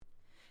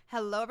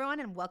Hello, everyone,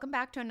 and welcome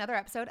back to another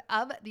episode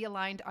of the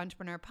Aligned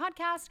Entrepreneur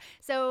Podcast.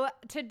 So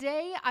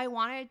today I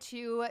wanted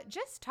to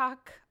just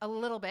talk a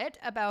little bit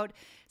about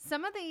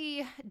some of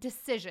the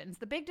decisions,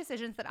 the big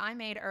decisions that I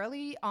made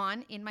early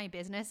on in my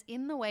business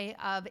in the way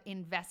of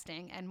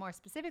investing, and more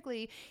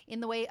specifically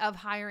in the way of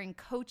hiring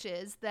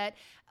coaches that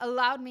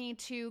allowed me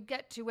to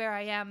get to where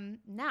I am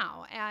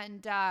now.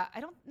 And I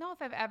don't know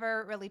if I've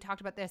ever really talked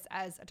about this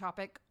as a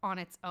topic on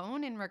its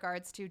own in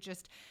regards to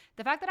just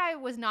the fact that I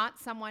was not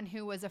someone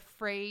who was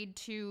afraid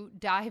to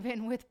dive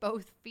in with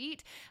both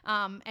feet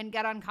and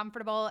get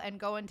uncomfortable and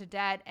go into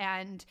debt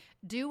and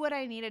do what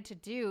I needed to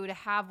do to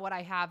have what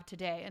I have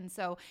today. And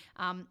so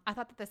I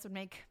thought that this would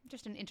make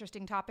just an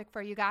interesting topic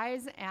for you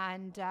guys.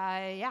 And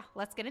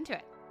let's get into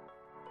it.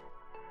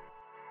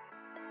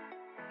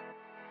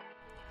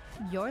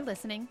 You're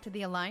listening to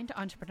the Aligned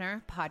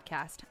Entrepreneur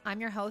Podcast. I'm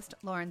your host,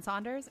 Lauren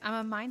Saunders.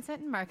 I'm a mindset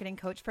and marketing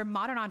coach for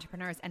modern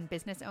entrepreneurs and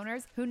business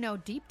owners who know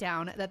deep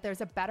down that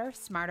there's a better,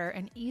 smarter,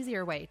 and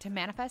easier way to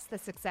manifest the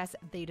success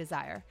they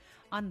desire.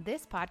 On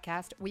this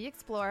podcast, we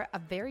explore a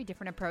very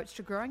different approach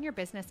to growing your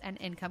business and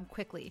income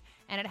quickly,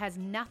 and it has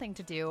nothing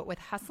to do with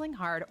hustling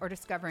hard or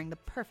discovering the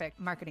perfect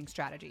marketing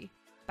strategy.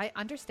 By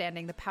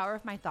understanding the power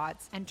of my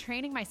thoughts and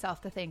training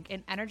myself to think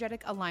in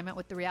energetic alignment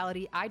with the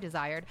reality I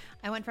desired,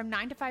 I went from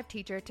 9-to-5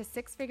 teacher to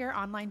 6-figure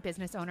online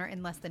business owner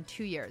in less than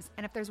 2 years.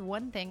 And if there's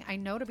one thing I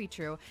know to be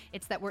true,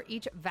 it's that we're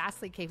each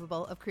vastly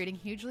capable of creating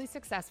hugely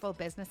successful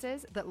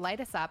businesses that light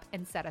us up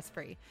and set us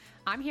free.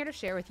 I'm here to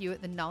share with you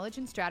the knowledge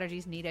and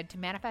strategies needed to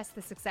manifest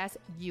the success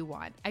you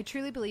want. I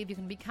truly believe you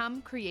can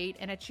become, create,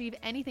 and achieve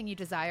anything you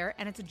desire,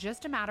 and it's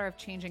just a matter of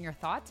changing your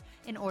thoughts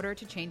in order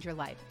to change your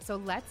life. So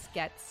let's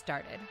get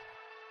started.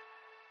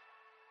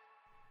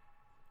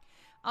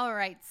 All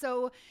right.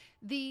 So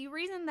the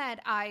reason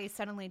that I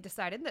suddenly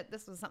decided that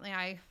this was something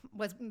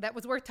that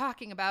was worth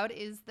talking about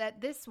is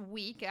that this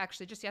week,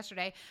 actually just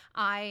yesterday,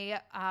 I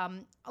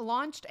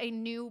launched a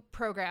new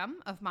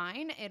program of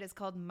mine. It is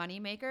called Money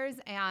Makers,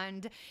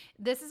 and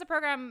this is a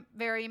program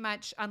very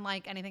much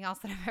unlike anything else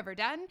that I've ever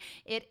done.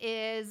 It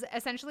is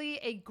essentially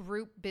a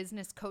group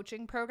business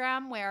coaching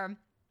program where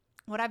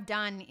what I've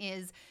done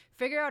is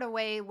figure out a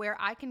way where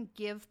I can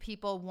give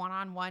people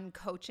one-on-one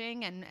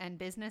coaching and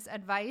business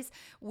advice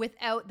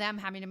without them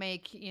having to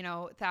make,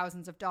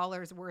 thousands of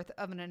dollars worth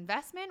of an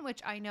investment,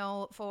 which I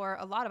know for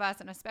a lot of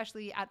us, and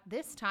especially at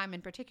this time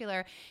in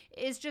particular,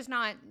 is just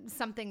not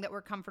something that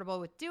we're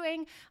comfortable with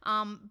doing.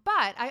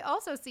 But I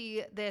also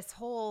see this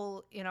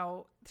whole,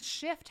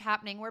 shift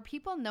happening where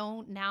people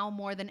know now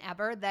more than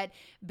ever that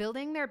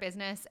building their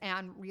business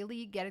and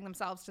really getting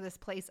themselves to this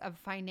place of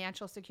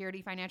financial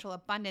security, financial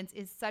abundance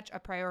is such a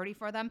priority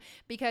for them,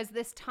 because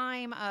this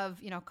time of,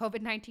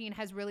 COVID-19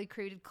 has really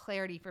created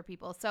clarity for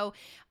people. So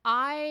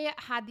I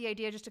had the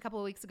idea just a couple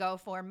of weeks ago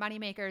for Money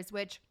Makers,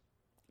 which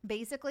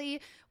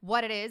basically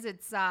what it is,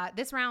 it's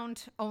this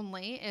round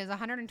only is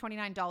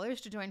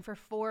 $129 to join for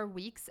 4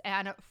 weeks,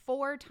 and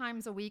 4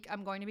 times a week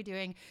I'm going to be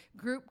doing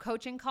group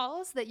coaching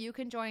calls that you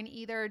can join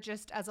either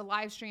just as a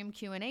live stream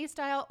Q&A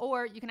style,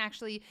 or you can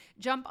actually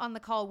jump on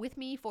the call with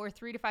me for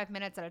 3 to 5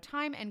 minutes at a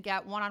time and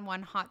get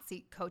one-on-one hot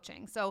seat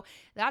coaching. So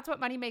that's what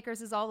Money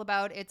Makers is all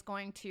about. It's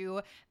going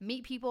to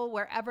meet people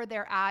wherever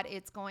they're at.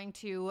 It's going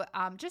to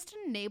just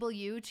enable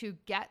you to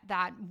get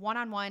that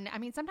one-on-one. I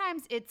mean,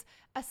 sometimes it's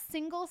a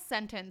single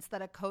sentence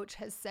that a coach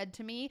has said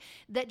to me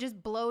that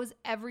just blows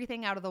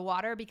everything out of the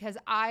water, because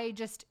I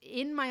just,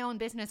 in my own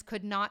business,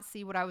 could not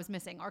see what I was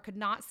missing, or could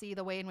not see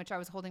the way in which I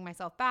was holding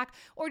myself back,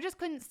 or just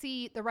couldn't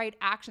see the right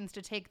actions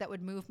to take that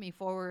would move me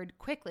forward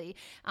quickly.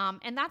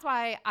 And that's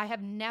why I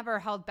have never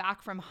held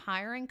back from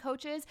hiring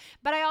coaches.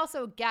 But I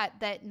also get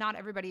that not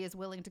everybody is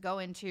willing to go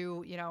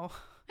into,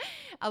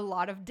 a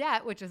lot of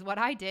debt, which is what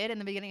I did in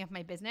the beginning of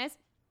my business.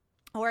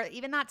 Or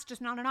even that's just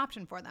not an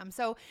option for them.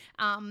 So,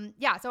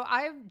 so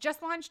I've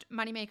just launched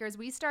Money Makers.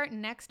 We start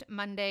next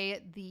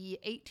Monday, the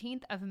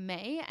 18th of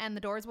May, and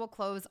the doors will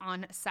close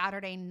on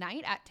Saturday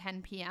night at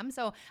 10 p.m.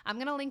 So I'm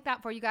going to link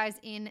that for you guys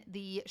in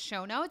the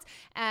show notes.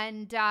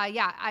 And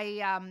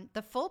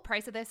the full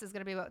price of this is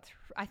going to be about,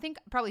 I think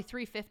probably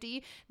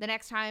 $350 the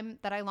next time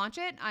that I launch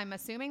it. I'm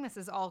assuming this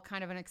is all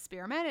kind of an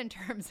experiment in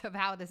terms of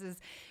how this is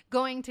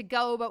going to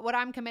go. But what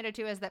I'm committed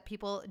to is that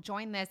people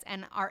join this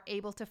and are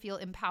able to feel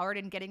empowered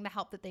in getting the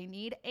help that they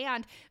need,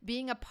 and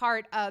being a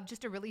part of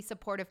just a really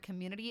supportive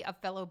community of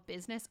fellow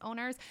business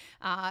owners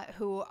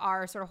who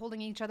are sort of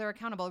holding each other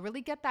accountable.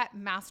 Really get that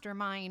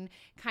mastermind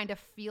kind of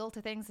feel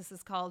to things. This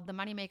is called the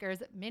Money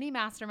Makers Mini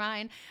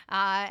Mastermind,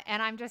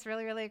 and I'm just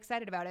really, really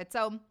excited about it.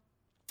 So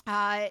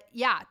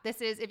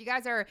this is, if you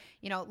guys are,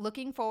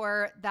 looking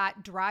for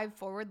that drive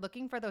forward,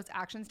 looking for those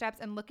action steps,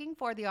 and looking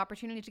for the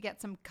opportunity to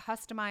get some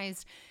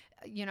customized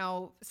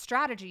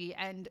strategy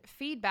and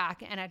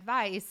feedback and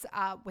advice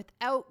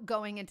without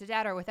going into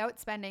debt or without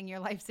spending your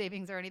life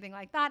savings or anything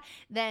like that,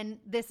 then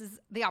this is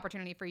the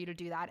opportunity for you to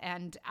do that,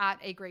 and at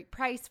a great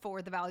price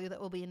for the value that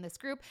will be in this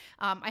group.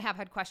 I have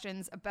had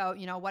questions about,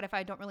 what if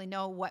I don't really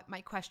know what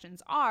my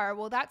questions are?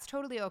 Well, that's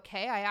totally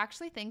okay. I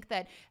actually think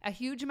that a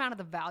huge amount of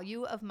the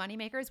value of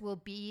Moneymakers will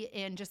be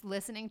in just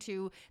listening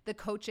to the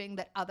coaching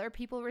that other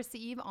people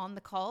receive on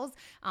the calls.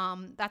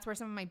 That's where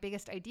some of my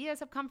biggest ideas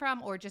have come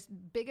from, or just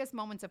biggest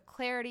moments of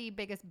clarity,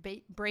 biggest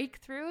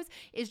breakthroughs,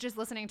 is just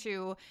listening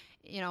to,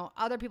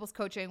 other people's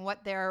coaching,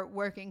 what they're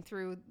working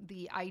through,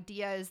 the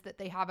ideas that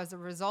they have as a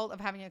result of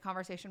having a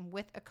conversation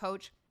with a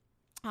coach.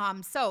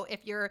 So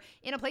if you're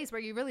in a place where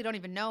you really don't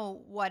even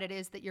know what it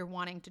is that you're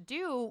wanting to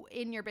do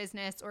in your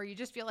business, or you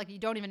just feel like you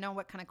don't even know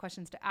what kind of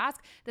questions to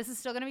ask, this is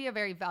still going to be a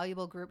very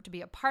valuable group to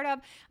be a part of.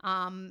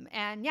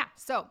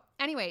 So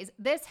anyways,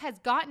 this has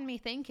gotten me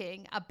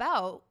thinking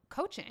about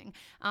coaching,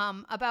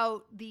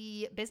 about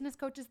the business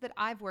coaches that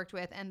I've worked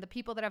with and the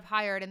people that I've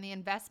hired and the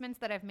investments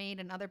that I've made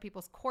in other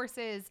people's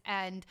courses,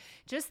 and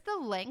just the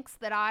lengths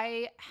that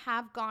I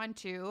have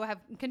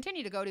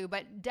continued to go to,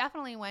 but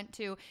definitely went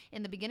to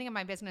in the beginning of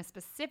my business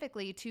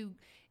specifically, to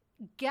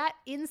get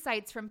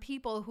insights from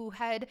people who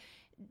had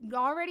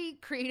already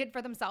created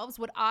for themselves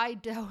what I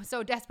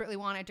so desperately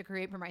wanted to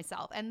create for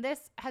myself. And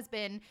this has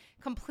been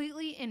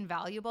completely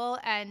invaluable.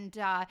 And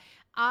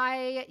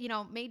I,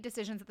 made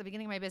decisions at the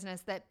beginning of my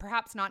business that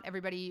perhaps not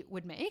everybody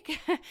would make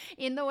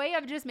in the way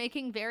of just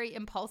making very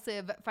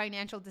impulsive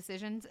financial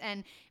decisions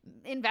and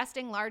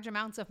investing large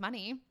amounts of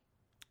money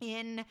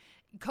in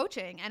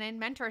coaching and in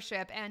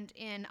mentorship and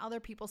in other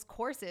people's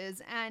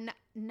courses. And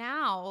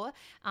now,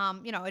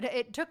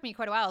 it took me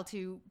quite a while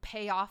to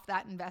pay off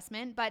that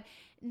investment, but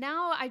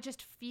now I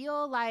just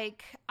feel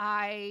like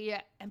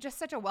I am just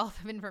such a wealth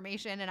of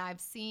information, and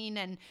I've seen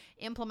and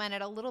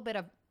implemented a little bit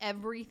of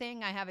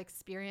everything. I have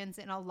experience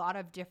in a lot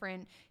of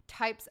different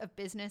types of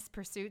business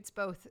pursuits,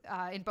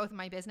 in both of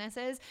my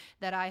businesses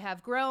that I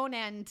have grown.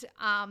 And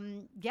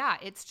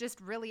it's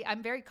just really,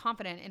 I'm very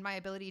confident in my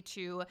ability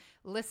to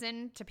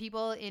listen to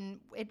people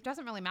it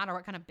doesn't really matter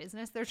what kind of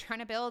business they're trying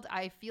to build.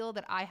 I feel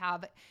that I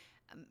have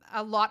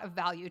a lot of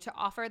value to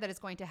offer that is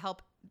going to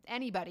help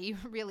anybody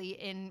really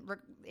in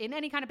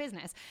any kind of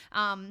business.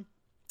 I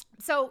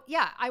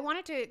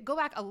wanted to go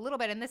back a little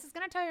bit, and this is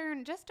going to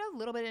turn just a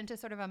little bit into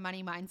sort of a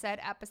money mindset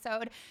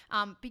episode,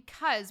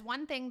 because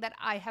one thing that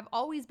I have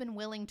always been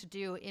willing to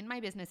do in my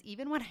business,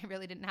 even when I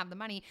really didn't have the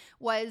money,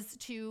 was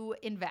to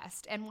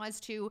invest and was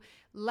to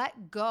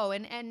let go.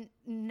 And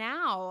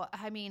now,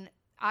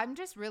 I'm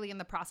just really in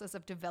the process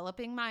of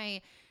developing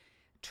my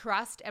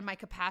trust and my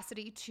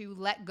capacity to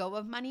let go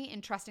of money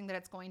and trusting that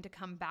it's going to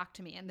come back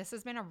to me. And this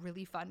has been a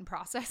really fun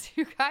process,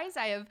 you guys.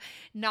 I have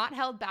not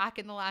held back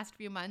in the last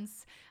few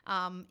months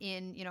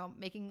in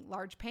making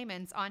large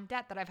payments on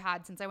debt that I've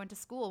had since I went to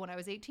school when I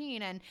was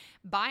 18, and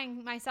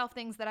buying myself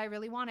things that I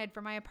really wanted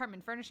for my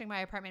apartment, furnishing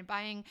my apartment,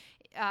 buying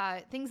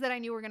things that I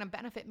knew were going to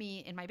benefit me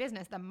in my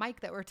business, the mic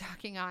that we're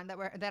talking on,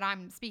 that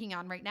I'm speaking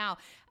on right now,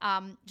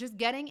 just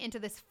getting into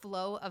this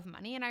flow of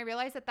money. And I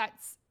realized that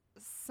that's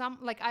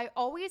I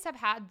always have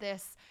had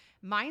this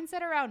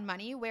mindset around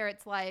money where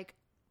it's like,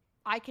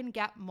 I can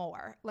get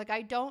more. Like,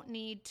 I don't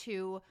need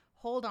to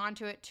hold on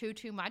to it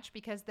too much,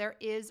 because there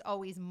is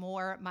always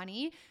more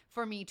money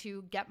for me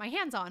to get my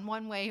hands on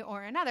one way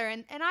or another.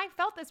 And I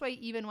felt this way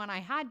even when I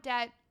had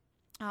debt,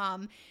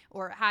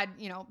 or had,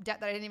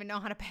 debt that I didn't even know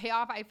how to pay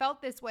off. I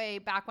felt this way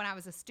back when I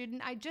was a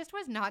student. I just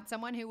was not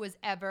someone who was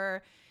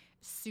ever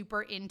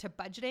super into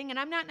budgeting. And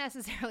I'm not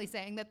necessarily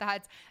saying that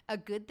that's a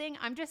good thing.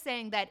 I'm just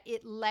saying that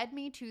it led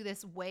me to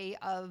this way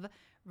of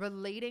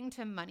relating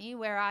to money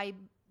where I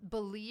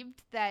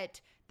believed that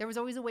there was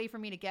always a way for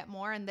me to get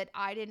more, and that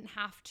I didn't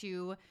have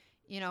to,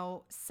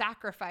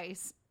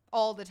 sacrifice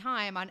all the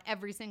time on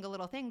every single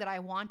little thing that I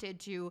wanted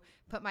to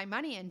put my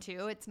money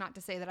into. It's not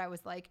to say that I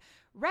was like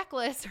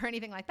reckless or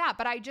anything like that,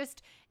 but I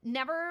just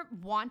never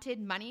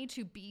wanted money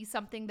to be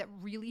something that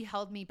really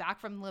held me back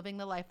from living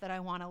the life that I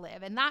want to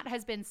live. And that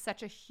has been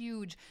such a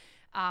huge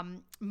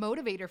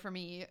motivator for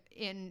me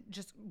in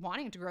just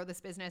wanting to grow this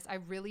business. I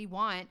really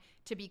want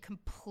to be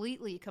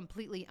completely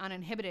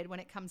uninhibited when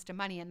it comes to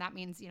money. And that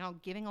means,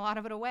 giving a lot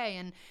of it away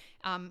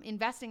and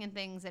investing in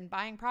things and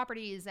buying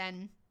properties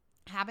and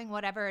having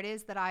whatever it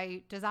is that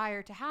I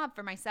desire to have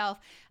for myself.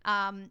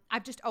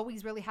 I've just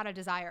always really had a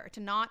desire to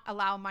not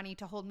allow money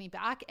to hold me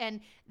back. And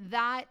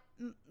that,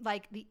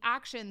 the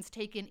actions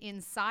taken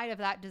inside of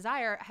that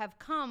desire have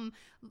come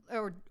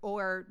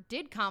or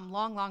did come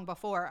long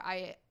before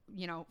I,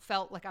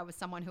 felt like I was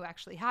someone who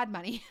actually had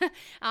money.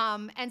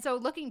 And so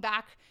looking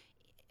back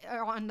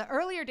on the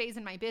earlier days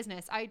in my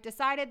business, I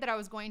decided that I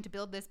was going to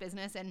build this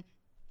business. And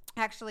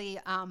actually,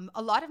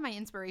 a lot of my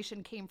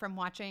inspiration came from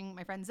watching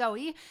my friend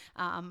Zoe.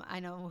 I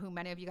know who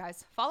many of you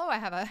guys follow. I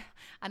have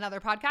another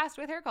podcast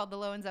with her called The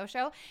Lo and Zoe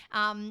Show.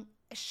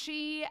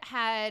 She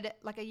had,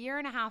 like a year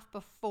and a half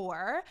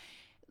before,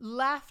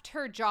 left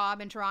her job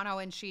in Toronto,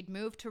 and she'd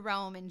moved to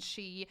Rome. And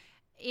she,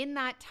 in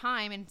that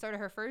time, in sort of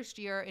her first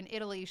year in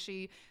Italy,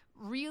 she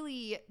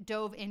really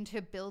dove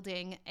into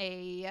building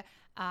a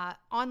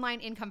online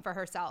income for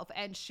herself.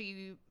 And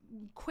she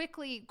quite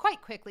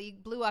quickly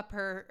blew up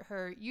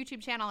her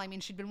YouTube channel. I mean,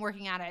 she'd been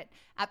working at it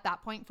at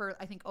that point for,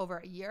 I think, over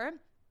a year.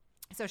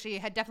 So she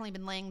had definitely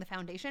been laying the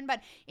foundation,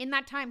 but in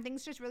that time,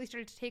 things just really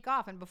started to take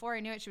off. And before I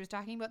knew it, she was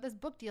talking about this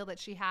book deal that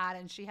she had,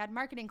 and she had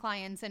marketing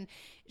clients, and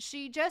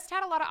she just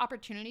had a lot of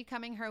opportunity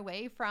coming her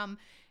way from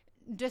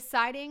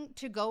deciding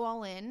to go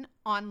all in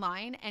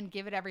online and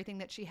give it everything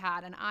that she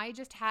had. And I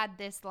just had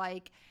this,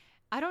 like,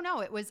 I don't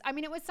know. It was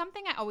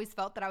something I always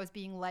felt that I was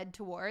being led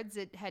towards.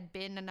 It had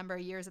been a number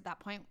of years at that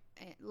point,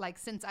 like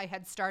since I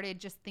had started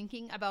just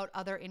thinking about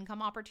other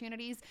income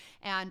opportunities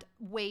and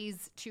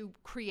ways to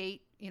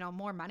create,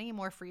 more money,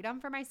 more freedom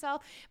for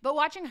myself. But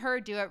watching her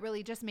do it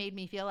really just made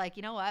me feel like,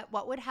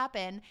 what would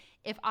happen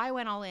if I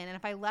went all in and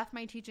if I left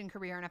my teaching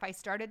career and if I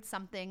started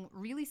something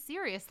really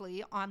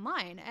seriously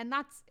online? And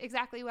that's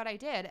exactly what I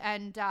did.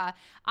 And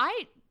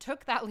I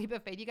took that leap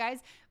of faith, you guys,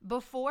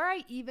 before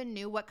I even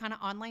knew what kind of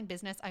online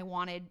business I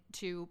wanted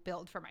to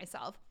build for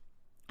myself.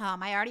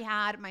 I already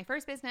had my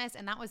first business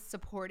and that was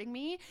supporting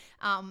me.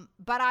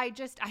 But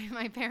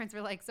my parents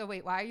were like, so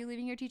wait, why are you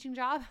leaving your teaching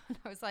job? And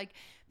I was like,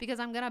 because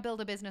I'm going to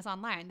build a business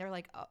online. They're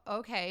like,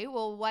 okay,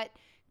 well, what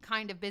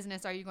kind of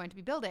business are you going to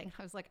be building?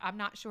 I was like, I'm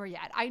not sure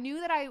yet. I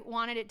knew that I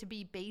wanted it to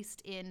be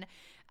based in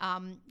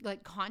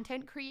like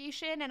content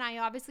creation. And I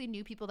obviously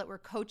knew people that were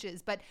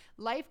coaches, but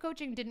life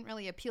coaching didn't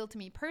really appeal to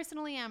me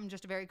personally. I'm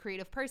just a very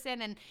creative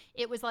person. And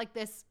it was like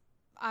this,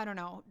 I don't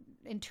know,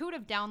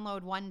 intuitive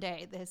download one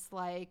day, this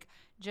like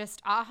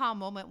just aha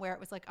moment where it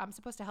was like, I'm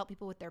supposed to help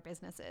people with their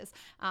businesses.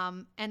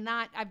 And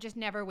that I've just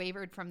never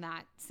wavered from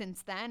that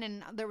since then.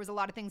 And there was a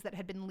lot of things that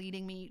had been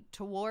leading me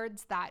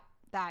towards that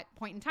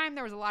point in time.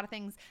 There was a lot of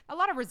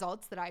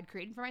results that I'd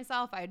created for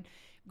myself. I'd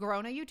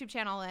grown a YouTube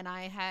channel and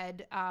I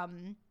had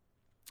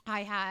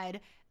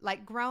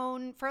like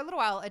grown for a little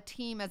while a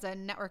team as a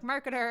network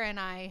marketer, and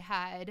I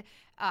had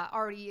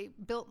already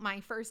built my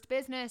first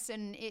business,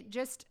 and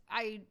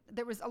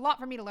there was a lot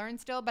for me to learn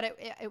still, but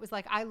it was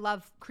like, I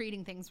love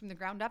creating things from the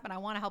ground up and I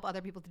want to help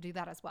other people to do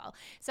that as well.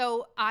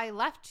 So I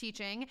left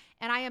teaching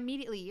and I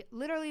immediately,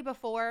 literally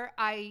before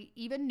I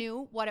even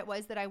knew what it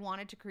was that I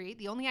wanted to create,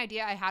 the only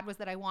idea I had was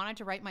that I wanted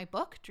to write my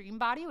book, Dream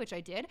Body, which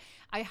I did.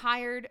 I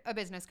hired a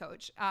business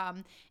coach.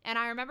 And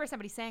I remember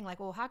somebody saying like,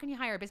 well, how can you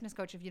hire a business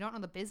coach if you don't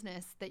know the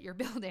business that you're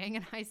building?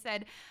 And I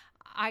said,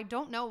 I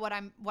don't know what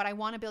I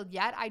want to build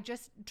yet. I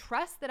just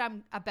trust that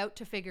I'm about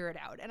to figure it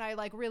out. And I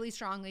like really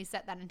strongly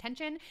set that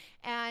intention.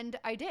 And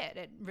I did.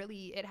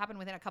 It happened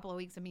within a couple of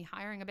weeks of me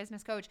hiring a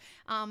business coach.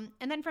 And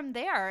then from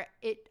there,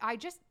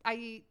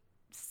 I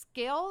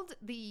scaled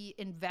the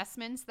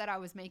investments that I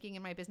was making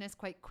in my business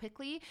quite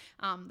quickly.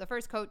 The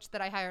first coach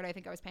that I hired, I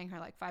think I was paying her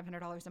like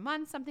 $500 a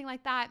month, something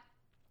like that.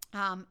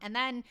 And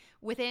then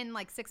within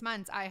like 6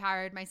 months, I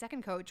hired my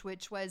second coach,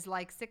 which was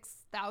like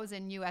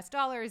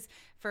 $6,000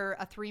 for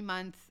a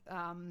 3-month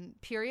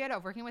period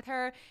of working with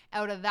her.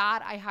 Out of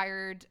that, I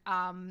hired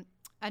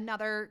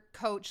another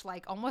coach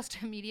like almost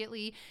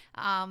immediately.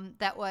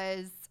 That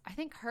was, I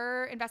think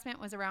her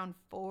investment was around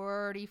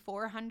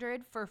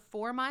 $4,400 for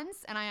 4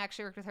 months. And I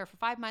actually worked with her for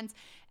 5 months.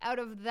 Out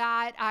of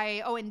that,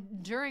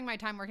 and during my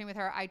time working with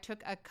her, I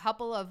took a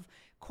couple of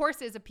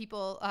courses of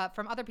people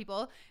from other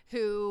people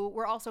who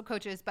were also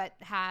coaches but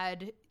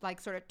had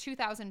like sort of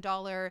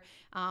 $2,000.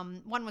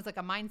 One was like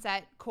a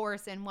mindset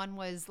course and one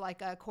was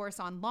like a course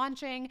on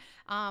launching.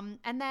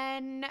 And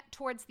then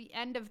towards the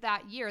end of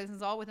that year, this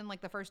is all within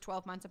like the first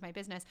 12 months of my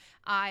business,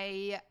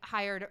 I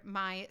hired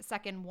my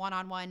second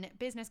one-on-one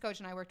business coach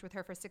and I worked with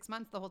her for 6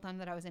 months the whole time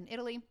that I was in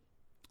Italy.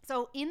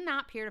 So in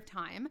that period of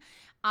time,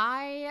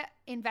 I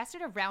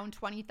invested around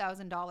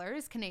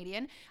 $20,000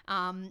 Canadian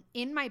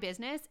in my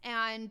business,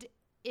 and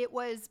it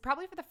was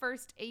probably for the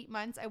first 8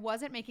 months, I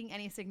wasn't making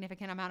any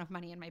significant amount of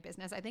money in my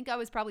business. I think I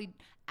was probably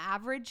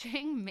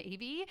averaging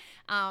maybe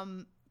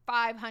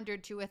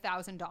 $500 to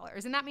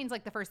 $1,000. And that means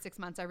like the first 6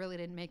 months, I really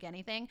didn't make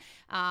anything.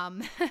 Or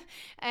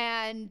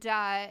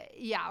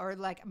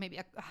like maybe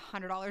 $100,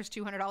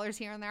 $200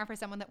 here and there for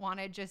someone that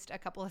wanted just a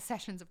couple of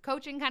sessions of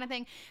coaching kind of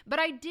thing. But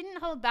I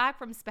didn't hold back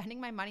from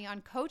spending my money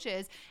on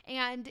coaches.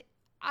 And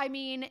I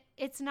mean,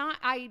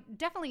 I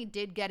definitely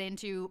did get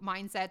into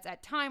mindsets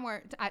at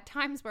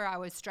times where I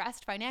was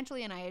stressed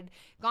financially and I had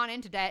gone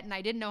into debt and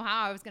I didn't know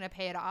how I was going to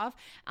pay it off.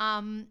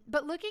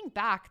 But looking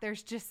back,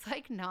 there's just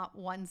like not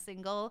one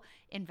single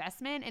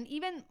investment, and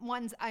even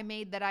ones I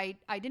made that I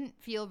didn't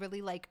feel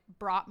really like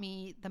brought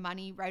me the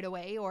money right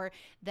away, or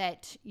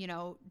that,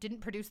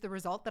 didn't produce the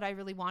result that I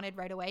really wanted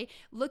right away.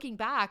 Looking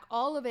back,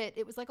 all of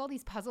it was like all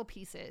these puzzle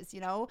pieces,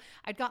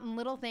 I'd gotten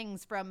little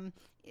things from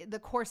the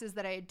courses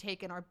that I had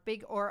taken,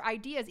 or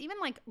ideas, even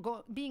like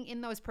being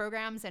in those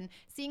programs and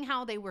seeing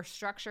how they were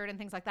structured and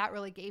things like that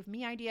really gave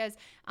me ideas.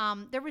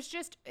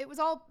 It was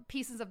all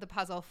pieces of the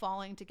puzzle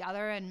falling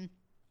together. And,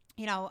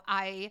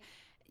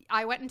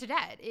 I went into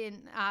debt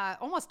in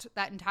almost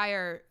that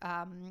entire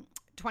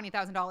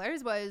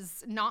 $20,000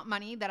 was not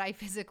money that I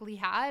physically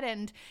had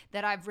and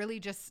that I've really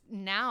just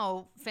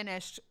now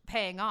finished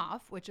paying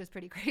off, which is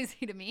pretty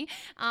crazy to me.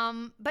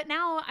 But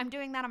now I'm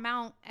doing that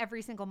amount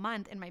every single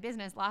month in my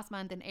business. Last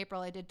month in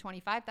April, I did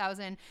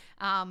 25,000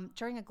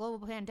 during a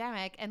global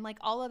pandemic. And like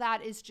all of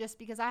that is just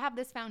because I have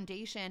this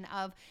foundation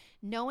of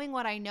knowing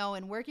what I know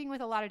and working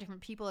with a lot of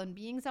different people and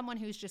being someone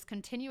who's just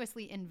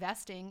continuously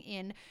investing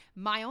in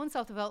my own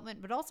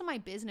self-development, but also my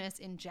business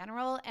in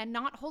general, and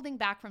not holding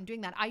back from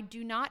doing that. I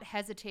do not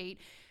hesitate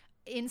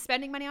in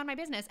spending money on my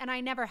business, and I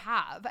never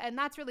have. And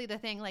that's really the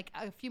thing. Like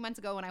a few months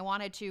ago when I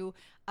wanted to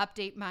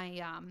update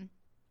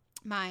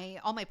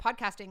all my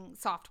podcasting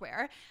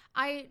software,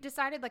 I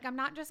decided like I'm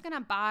not just gonna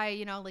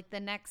buy, like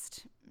the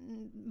next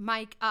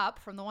mic up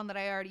from the one that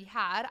I already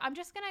had. I'm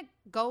just gonna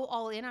go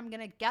all in. I'm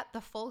gonna get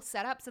the full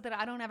setup so that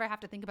I don't ever have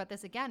to think about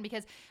this again,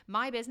 because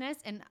my business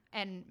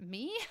and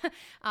me,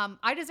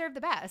 I deserve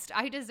the best.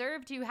 I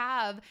deserve to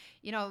have,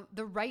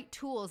 the right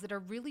tools that are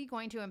really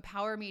going to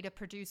empower me to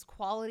produce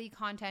quality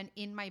content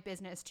in my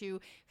business, to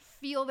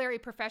feel very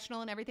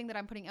professional in everything that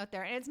I'm putting out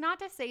there. And it's not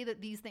to say that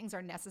these things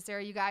are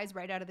necessary, you guys,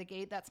 right out of the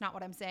gate. That's not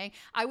what I'm saying.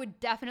 I would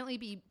definitely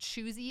be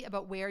choosy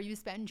about where you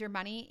spend your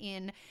money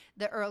in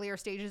the earlier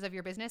stages of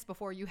your business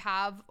before you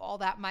have all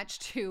that much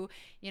to,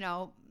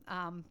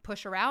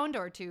 push around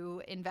or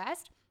to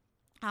invest.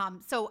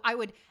 So I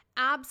would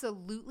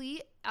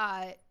absolutely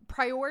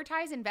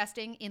prioritize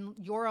investing in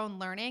your own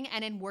learning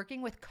and in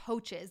working with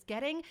coaches,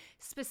 getting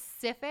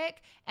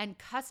specific and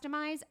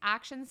customized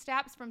action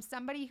steps from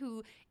somebody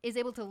who is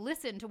able to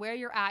listen to where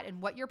you're at and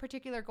what your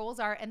particular goals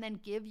are, and then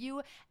give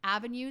you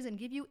avenues and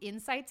give you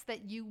insights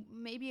that you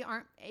maybe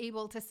aren't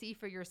able to see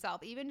for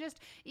yourself. Even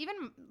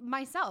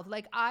myself,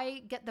 like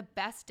I get the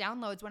best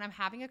downloads when I'm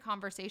having a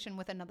conversation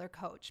with another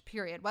coach,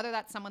 period. Whether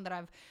that's someone that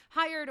I've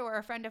hired or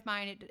a friend of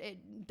mine,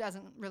 it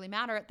doesn't really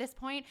matter at this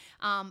point.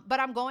 But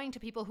I'm going to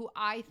people who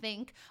I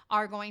think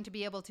are going to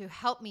be able to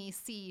help me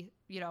see,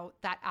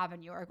 that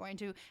avenue, are going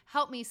to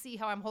help me see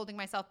how I'm holding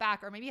myself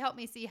back, or maybe help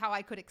me see how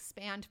I could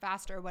expand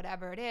faster,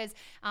 whatever it is.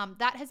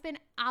 That has been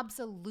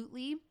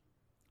absolutely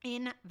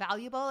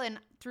invaluable. And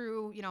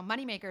through,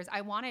 Moneymakers,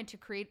 I wanted to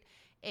create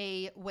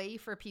a way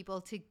for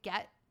people to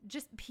get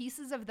just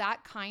pieces of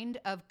that kind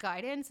of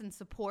guidance and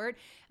support,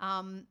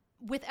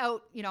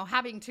 without,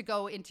 having to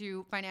go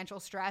into financial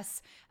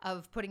stress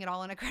of putting it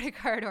all on a credit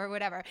card or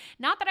whatever.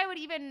 Not that I would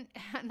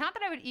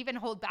even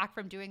hold back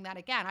from doing that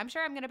again. I'm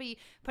sure I'm going to be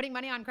putting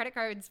money on credit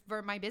cards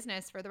for my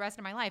business for the rest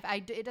of my life.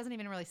 It doesn't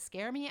even really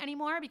scare me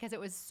anymore because it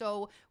was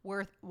so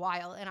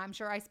worthwhile. And I'm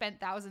sure I spent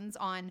thousands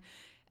on,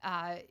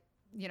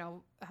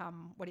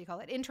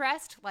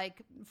 interest,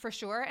 like for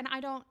sure. And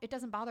it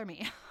doesn't bother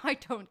me. I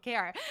don't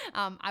care.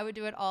 I would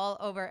do it all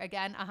over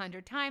again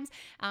 100 times.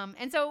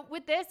 And so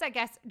with this, I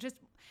guess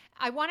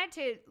I wanted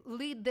to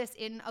lead this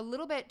in a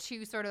little bit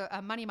to sort of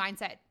a money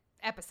mindset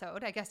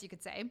episode, I guess you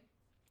could say.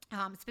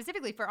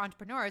 Specifically for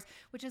entrepreneurs,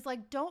 which is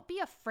like, don't be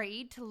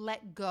afraid to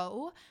let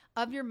go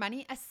of your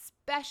money,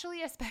 especially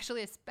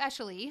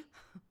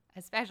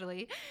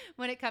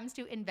when it comes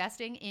to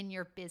investing in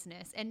your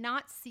business, and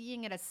not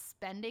seeing it as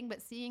spending,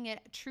 but seeing it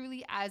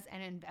truly as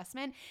an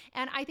investment.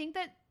 And I think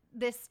that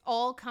this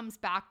all comes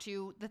back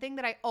to the thing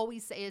that I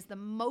always say is the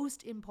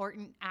most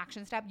important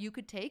action step you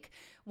could take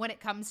when it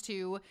comes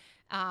to,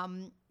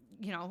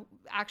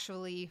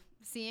 actually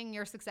seeing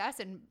your success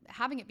and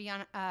having it be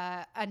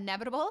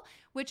inevitable,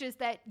 which is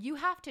that you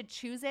have to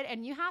choose it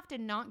and you have to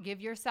not give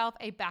yourself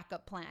a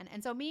backup plan.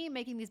 And so me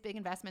making these big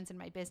investments in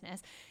my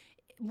business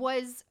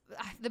was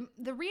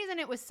the reason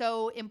it was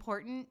so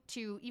important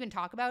to even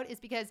talk about is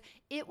because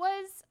it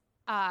was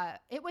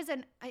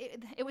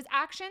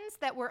actions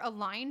that were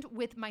aligned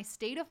with my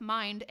state of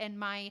mind and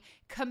my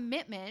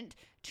commitment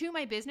to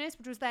my business,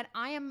 which was that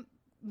I am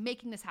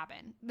making this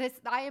happen.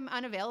 I am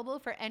unavailable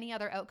for any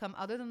other outcome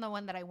other than the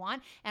one that I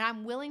want, and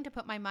I'm willing to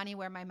put my money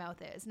where my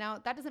mouth is. Now,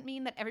 that doesn't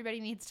mean that everybody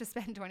needs to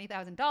spend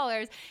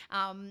 $20,000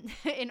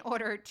 in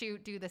order to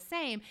do the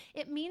same.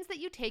 It means that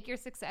you take your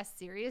success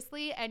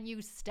seriously and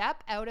you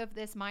step out of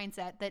this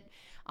mindset that,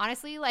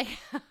 honestly, like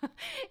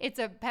it's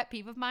a pet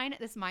peeve of mine,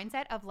 this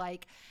mindset of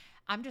like,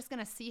 I'm just going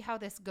to see how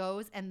this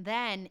goes. And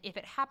then if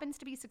it happens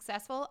to be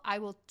successful, I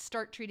will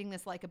start treating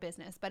this like a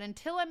business. But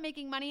until I'm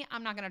making money,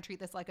 I'm not going to treat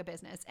this like a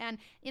business. And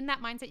in that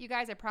mindset, you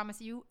guys, I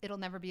promise you, it'll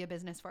never be a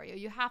business for you.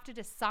 You have to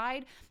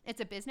decide it's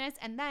a business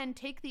and then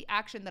take the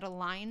action that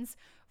aligns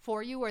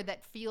for you or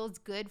that feels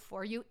good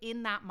for you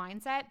in that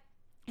mindset.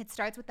 It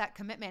starts with that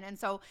commitment. And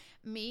so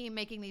me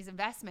making these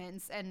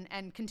investments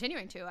and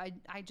continuing to,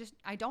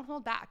 I don't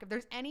hold back. If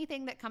there's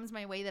anything that comes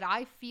my way that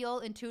I feel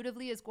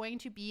intuitively is going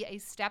to be a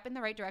step in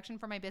the right direction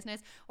for my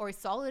business or a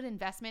solid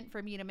investment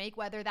for me to make,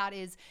 whether that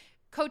is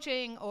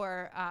coaching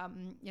or,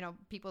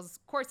 people's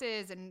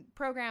courses and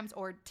programs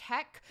or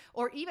tech,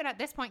 or even at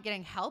this point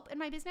getting help in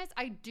my business,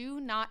 I do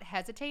not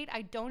hesitate.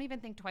 I don't even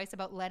think twice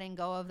about letting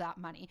go of that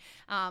money.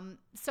 Again,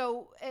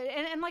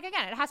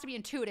 it has to be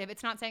intuitive.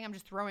 It's not saying I'm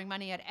just throwing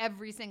money at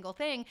every single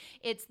thing.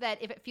 It's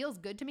that if it feels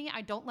good to me,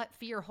 I don't let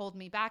fear hold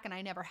me back, and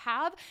I never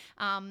have.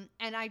 And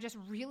I just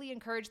really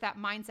encourage that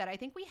mindset. I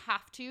think we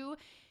have to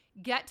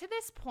get to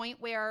this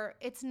point where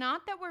it's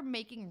not that we're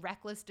making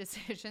reckless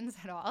decisions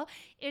at all.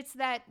 It's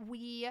that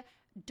we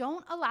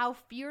don't allow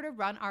fear to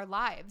run our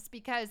lives,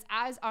 because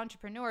as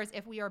entrepreneurs,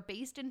 if we are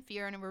based in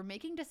fear and we're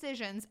making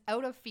decisions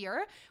out of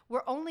fear,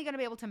 we're only going to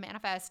be able to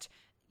manifest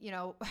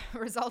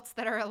results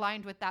that are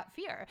aligned with that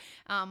fear.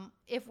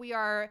 If we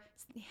are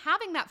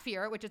having that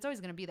fear, which it's always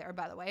going to be there,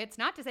 by the way, it's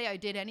not to say I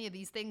did any of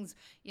these things,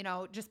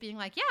 just being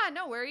like, yeah,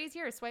 no worries,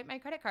 here, swipe my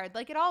credit card.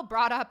 Like, it all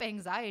brought up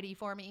anxiety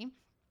for me.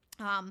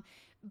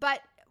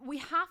 But we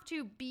have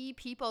to be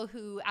people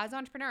who, as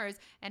entrepreneurs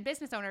and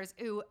business owners,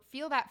 who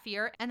feel that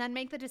fear and then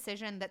make the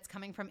decision that's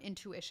coming from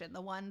intuition,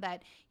 the one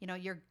that,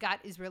 your gut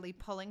is really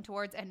pulling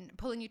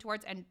you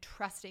towards and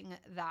trusting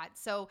that.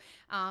 So,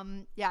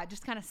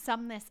 just kind of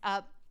sum this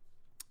up.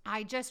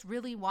 I just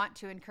really want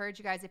to encourage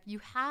you guys, if you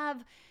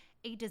have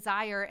a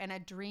desire and a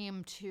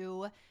dream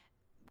to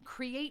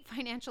create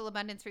financial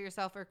abundance for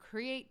yourself, or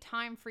create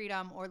time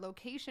freedom or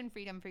location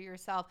freedom for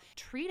yourself,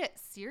 treat it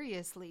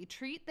seriously.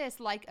 Treat this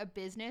like a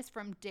business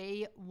from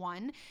day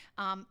one.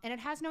 And it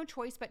has no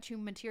choice but to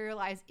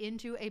materialize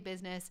into a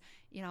business,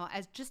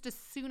 as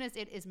soon as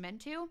it is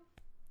meant to.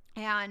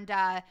 And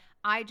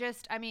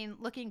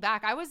looking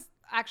back, I was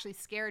actually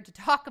scared to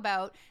talk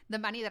about the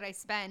money that I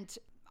spent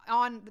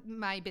on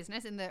my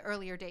business in the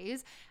earlier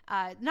days,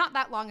 not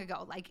that long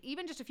ago, like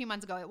even just a few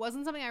months ago. It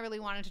wasn't something I really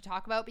wanted to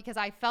talk about because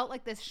I felt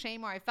like this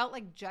shame, or I felt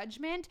like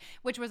judgment,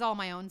 which was all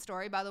my own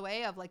story, by the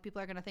way, of like,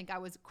 people are going to think I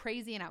was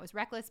crazy and I was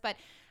reckless. But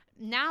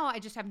now I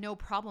just have no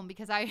problem,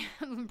 because I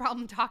have no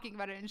problem talking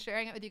about it and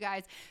sharing it with you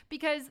guys.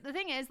 Because the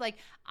thing is, like,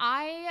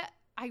 I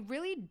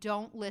really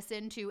don't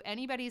listen to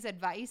anybody's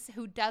advice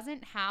who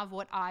doesn't have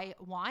what I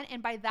want.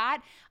 And by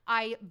that,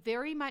 I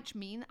very much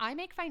mean I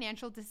make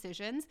financial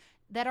decisions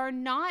that are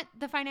not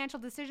the financial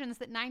decisions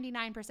that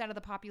 99% of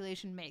the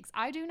population makes.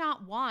 I do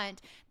not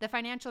want the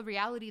financial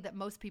reality that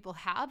most people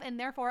have, and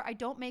therefore I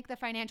don't make the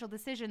financial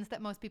decisions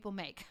that most people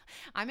make.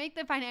 I make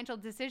the financial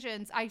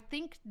decisions. I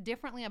think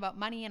differently about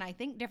money, and I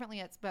think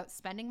differently about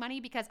spending money,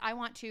 because I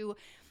want to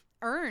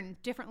earn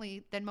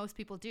differently than most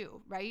people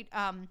do, right?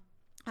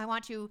 I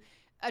want to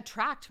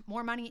attract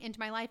more money into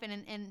my life. And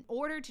in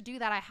order to do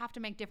that, I have to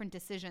make different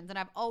decisions. And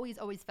I've always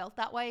felt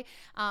that way.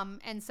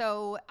 And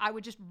so I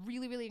would just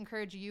really, really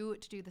encourage you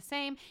to do the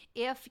same.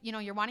 If,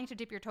 you're wanting to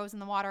dip your toes in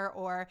the water,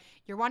 or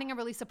you're wanting a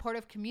really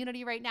supportive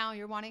community right now,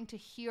 you're wanting to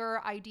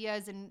hear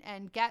ideas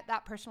and get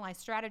that personalized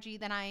strategy,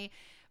 then I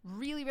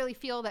really, really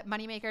feel that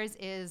Moneymakers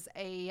is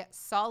a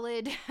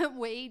solid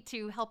way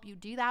to help you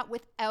do that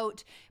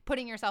without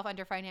putting yourself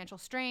under financial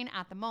strain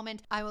at the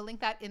moment. I will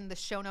link that in the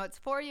show notes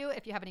for you.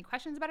 If you have any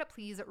questions about it,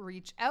 please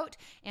reach out.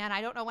 And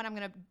I don't know when I'm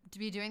going to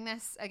be doing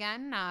this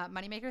again,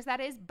 Moneymakers that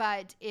is,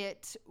 but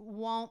it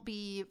won't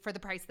be for the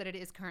price that it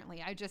is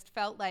currently. I just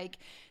felt like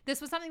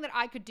this was something that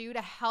I could do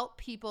to help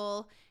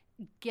people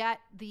get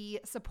the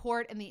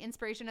support and the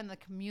inspiration and the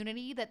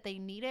community that they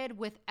needed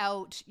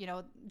without,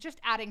 just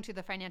adding to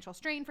the financial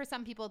strain for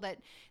some people that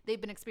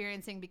they've been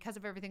experiencing because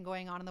of everything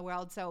going on in the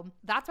world. So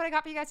that's what I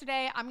got for you guys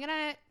today. I'm going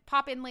to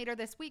pop in later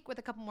this week with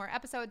a couple more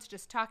episodes,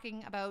 just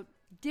talking about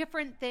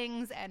different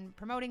things and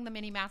promoting the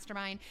mini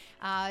mastermind.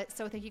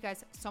 So thank you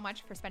guys so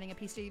much for spending a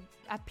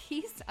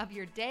piece of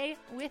your day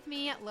with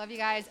me. Love you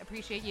guys.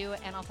 Appreciate you.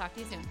 And I'll talk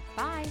to you soon.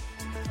 Bye.